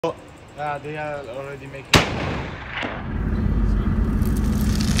They are already making.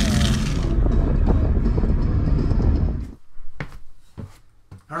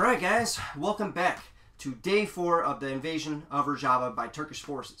 Alright guys, welcome back to day 4 of the invasion of Rojava by Turkish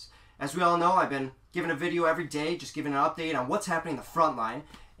forces. As we all know, I've been giving a video every day, just giving an update on what's happening in the front line,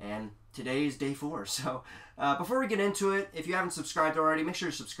 and today is day 4. So before we get into it, if you haven't subscribed already, make sure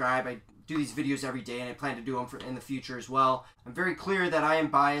to subscribe. I do these videos every day and I plan to do them in the future as well. I'm very clear that I am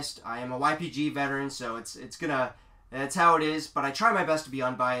biased. I am a YPG veteran, so it's how it is, but I try my best to be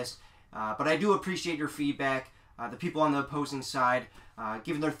unbiased. But I do appreciate your feedback, the people on the opposing side,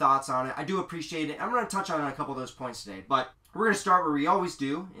 giving their thoughts on it. I do appreciate it. I'm going to touch on a couple of those points today, but we're going to start where we always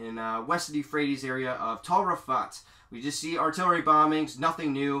do, in west of the Euphrates area of Tal Rafat. We just see artillery bombings,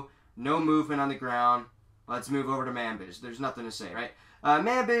 nothing new, no movement on the ground. Let's move over to Manbij. There's nothing to say, right?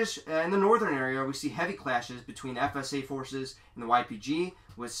 Manbij, in the northern area, we see heavy clashes between the FSA forces and the YPG,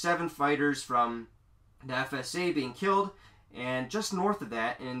 with 7 fighters from the FSA being killed. And just north of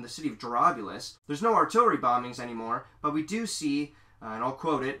that, in the city of Gerabulus, there's no artillery bombings anymore, but we do see, and I'll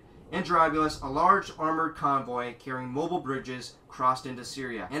quote it, in Gerabulus, a large armored convoy carrying mobile bridges crossed into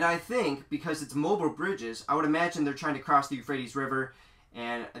Syria. And I think, because it's mobile bridges, I would imagine they're trying to cross the Euphrates River,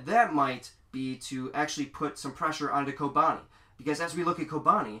 and that might be to actually put some pressure onto Kobani. Because as we look at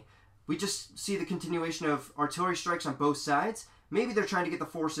Kobani, we just see the continuation of artillery strikes on both sides. Maybe they're trying to get the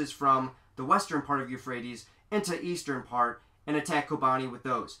forces from the western part of Euphrates into eastern part and attack Kobani with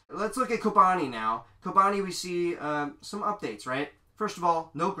those. Let's look at Kobani now. Kobani, we see some updates, right? First of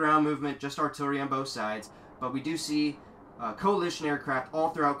all, no ground movement, just artillery on both sides, but we do see coalition aircraft all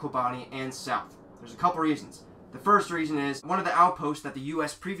throughout Kobani and south. There's a couple reasons. The first reason is one of the outposts that the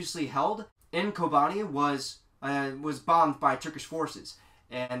U.S. previously held in Kobani was bombed by Turkish forces,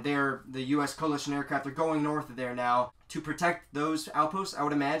 and the U.S. coalition aircraft are going north of there now to protect those outposts. I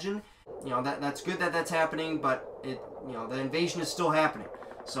would imagine, that's good that that's happening, but the invasion is still happening.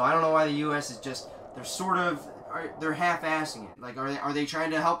 So I don't know why the U.S. is just they're half-assing it. Like, are they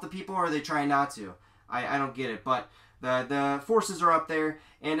trying to help the people, or are they trying not to? I don't get it. But the forces are up there,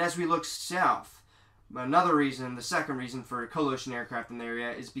 and as we look south, another reason, the second reason for coalition aircraft in the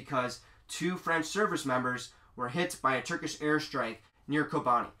area is because 2 French service members were hit by a Turkish airstrike near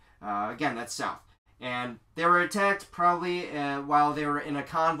Kobani. Again, that's south. And they were attacked probably while they were in a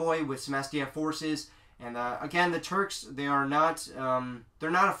convoy with some SDF forces. And again, the Turks, they're not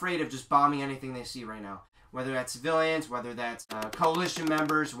afraid of just bombing anything they see right now. Whether that's civilians, whether that's coalition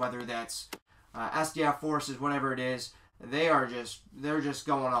members, whether that's SDF forces, whatever it is, they're just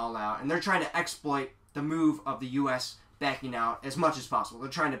going all out. And they're trying to exploit the move of the U.S. backing out as much as possible. They're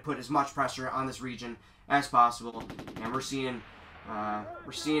trying to put as much pressure on this region as possible, and we're seeing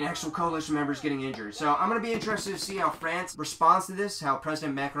actual coalition members getting injured. So I'm going to be interested to see how France responds to this, how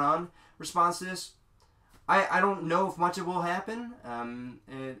President Macron responds to this. I don't know if much of it will happen.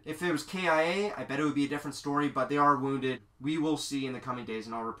 If it was KIA, I bet it would be a different story, but they are wounded. We will see in the coming days,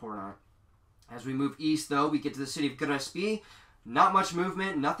 and I'll report on it. As we move east, though, we get to the city of Graspi. Not much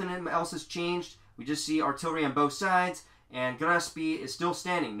movement. Nothing else has changed. We just see artillery on both sides, and Graspi is still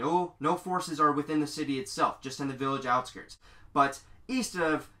standing. No forces are within the city itself, just in the village outskirts. But east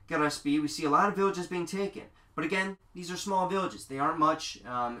of Graspi, we see a lot of villages being taken. But again, these are small villages. They aren't much.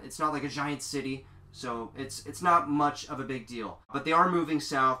 It's not like a giant city. So it's not much of a big deal. But they are moving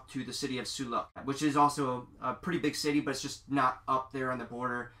south to the city of Suluk, which is also a pretty big city, but it's just not up there on the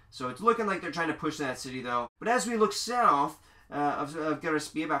border. So it's looking like they're trying to push that city, though. But as we look south of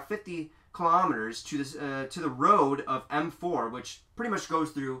Graspi, about 50 kilometers to the road of M4, which pretty much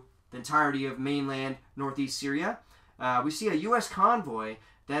goes through the entirety of mainland northeast Syria, we see a U.S. convoy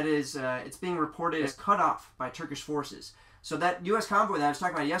that is it's being reported as cut off by Turkish forces. So that U.S. convoy that I was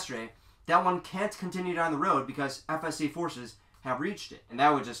talking about yesterday, that one can't continue down the road because FSA forces have reached it. And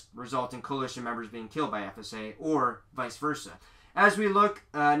that would just result in coalition members being killed by FSA or vice versa. As we look,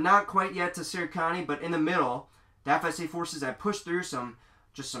 not quite yet to Sirkani, but in the middle, the FSA forces have pushed through some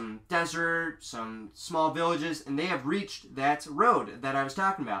desert, some small villages, and they have reached that road that I was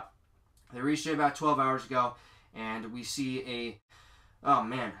talking about. They reached it about 12 hours ago, and we see oh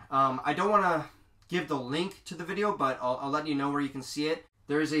man, I don't want to give the link to the video, but I'll let you know where you can see it.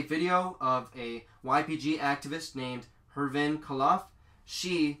 There is a video of a YPG activist named Hervin Khalaf.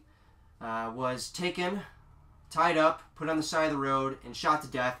 She was taken, tied up, put on the side of the road, and shot to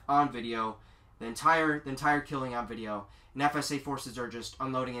death on video. The entire killing on video. And FSA forces are just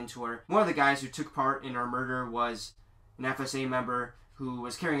unloading into her. One of the guys who took part in her murder was an FSA member who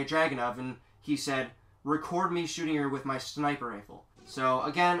was carrying a Dragunov, and he said, "Record me shooting her with my sniper rifle." So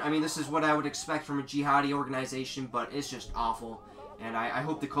again, I mean, this is what I would expect from a jihadi organization, but it's just awful. And I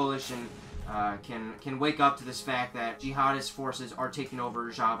hope the coalition can wake up to this fact that jihadist forces are taking over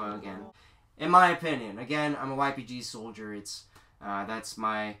Rojava again. In my opinion, again, I'm a YPG soldier. That's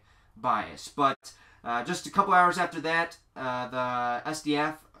my bias. But just a couple hours after that, the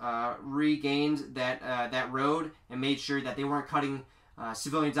SDF regained that road and made sure that they weren't cutting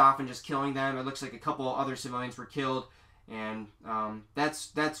civilians off and just killing them. It looks like a couple other civilians were killed, and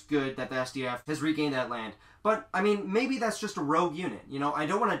that's good that the SDF has regained that land. But I mean, maybe that's just a rogue unit. You know, I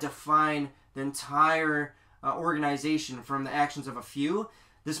don't want to define the entire organization from the actions of a few.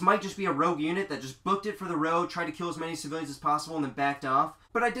 This might just be a rogue unit that just booked it for the road, tried to kill as many civilians as possible, and then backed off.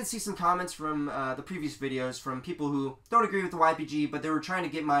 But I did see some comments from the previous videos from people who don't agree with the YPG, but they were trying to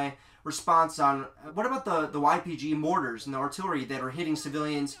get my response on what about the YPG mortars and the artillery that are hitting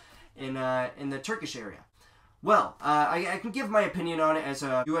civilians in the Turkish area. Well, I can give my opinion on it as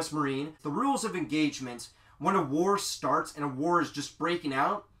a U.S. Marine. The rules of engagement when a war starts and a war is just breaking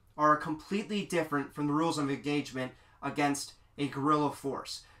out are completely different from the rules of engagement against a guerrilla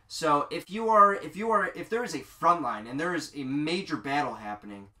force. So if there is a front line and there is a major battle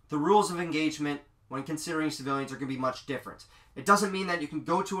happening, the rules of engagement when considering civilians are going to be much different. It doesn't mean that you can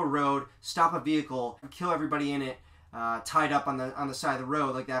go to a road, stop a vehicle, and kill everybody in it tied up on the side of the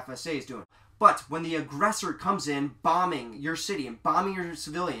road like the FSA is doing. But when the aggressor comes in bombing your city and bombing your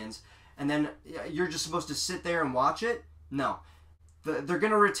civilians, and then you're just supposed to sit there and watch it, no. They're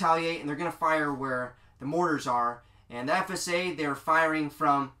going to retaliate and they're going to fire where the mortars are. And the FSA, they're firing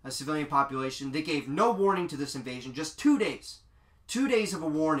from a civilian population. They gave no warning to this invasion, just 2 days. 2 days of a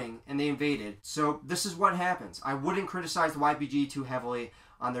warning, and they invaded. So this is what happens. I wouldn't criticize the YPG too heavily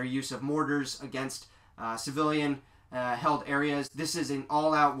on their use of mortars against civilian held areas. This is an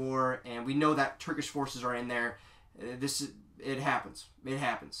all-out war, and we know that Turkish forces are in there. It happens. It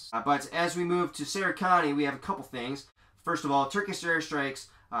happens. But as we move to Serikani, we have a couple things. First of all, Turkish airstrikes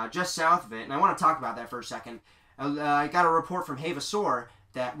just south of it, and I want to talk about that for a second. I got a report from havoc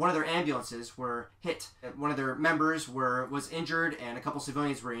that one of their ambulances were hit. One of their members was injured, and a couple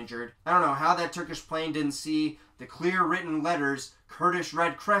civilians were injured. I don't know how that Turkish plane didn't see the clear written letters Kurdish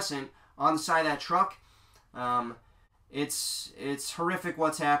Red Crescent on the side of that truck. It's horrific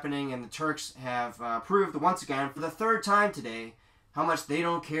what's happening, and the Turks have proved once again for the third time today how much they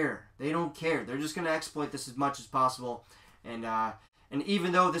don't care. They don't care. They're just going to exploit this as much as possible. And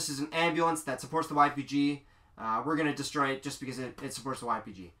even though this is an ambulance that supports the YPG, we're going to destroy it just because it supports the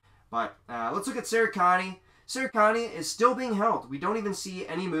YPG. But let's look at Serikani. Serikani is still being held. We don't even see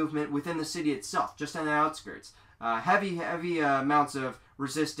any movement within the city itself, just on the outskirts. Heavy amounts of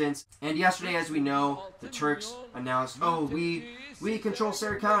resistance. And yesterday, as we know, the Turks announced, oh, we control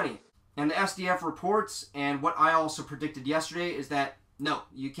Serikani. And the SDF reports, and what I also predicted yesterday is that, no,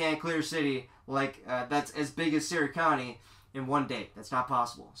 you can't clear a city like that's as big as Serikani in one day. That's not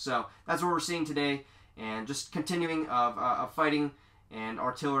possible. So that's what we're seeing today. And just continuing of fighting and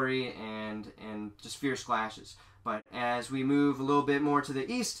artillery and just fierce clashes. But as we move a little bit more to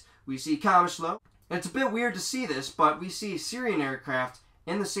the east, we see Kamishlo. And it's a bit weird to see this, but we see Syrian aircraft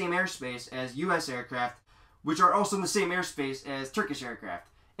in the same airspace as U.S. aircraft, which are also in the same airspace as Turkish aircraft,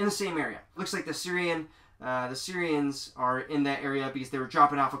 in the same area. Looks like the Syrians are in that area because they were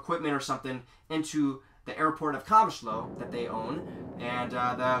dropping off equipment or something into the airport of Kamishlo that they own, and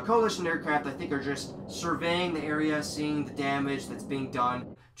the coalition aircraft, I think, are just surveying the area, seeing the damage that's being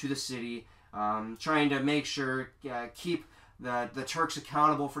done to the city, trying to make sure, keep the Turks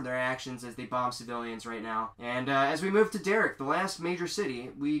accountable for their actions as they bomb civilians right now. And as we move to Derek, the last major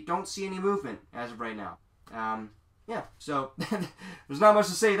city, we don't see any movement as of right now. Yeah, so there's not much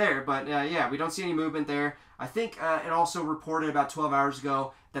to say there, but yeah, we don't see any movement there. I think it also reported about 12 hours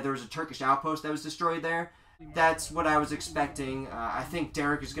ago that there was a Turkish outpost that was destroyed there. That's what I was expecting. I think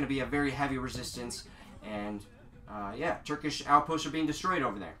Derek is going to be a very heavy resistance, and yeah, Turkish outposts are being destroyed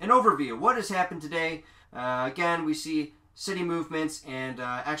over there. An overview, what has happened today? Again, we see city movements and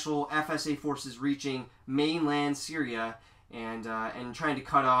actual FSA forces reaching mainland Syria and trying to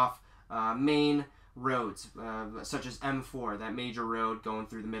cut off main roads, such as M4, that major road going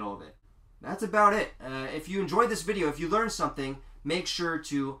through the middle of it. That's about it. If you enjoyed this video, if you learned something, make sure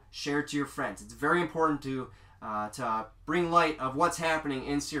to share it to your friends. It's very important to bring light of what's happening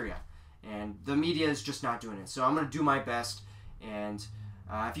in Syria, and the media is just not doing it. So I'm going to do my best, and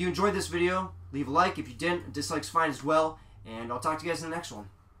if you enjoyed this video, leave a like. If you didn't, a dislike's fine as well, and I'll talk to you guys in the next one.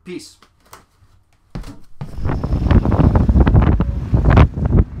 Peace.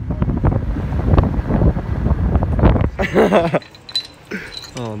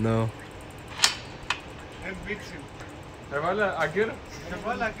 Oh no.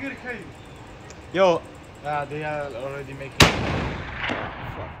 Yo. They are already making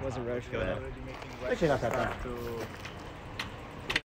Wasn't ready for You're that. already making Actually, not that start bad. to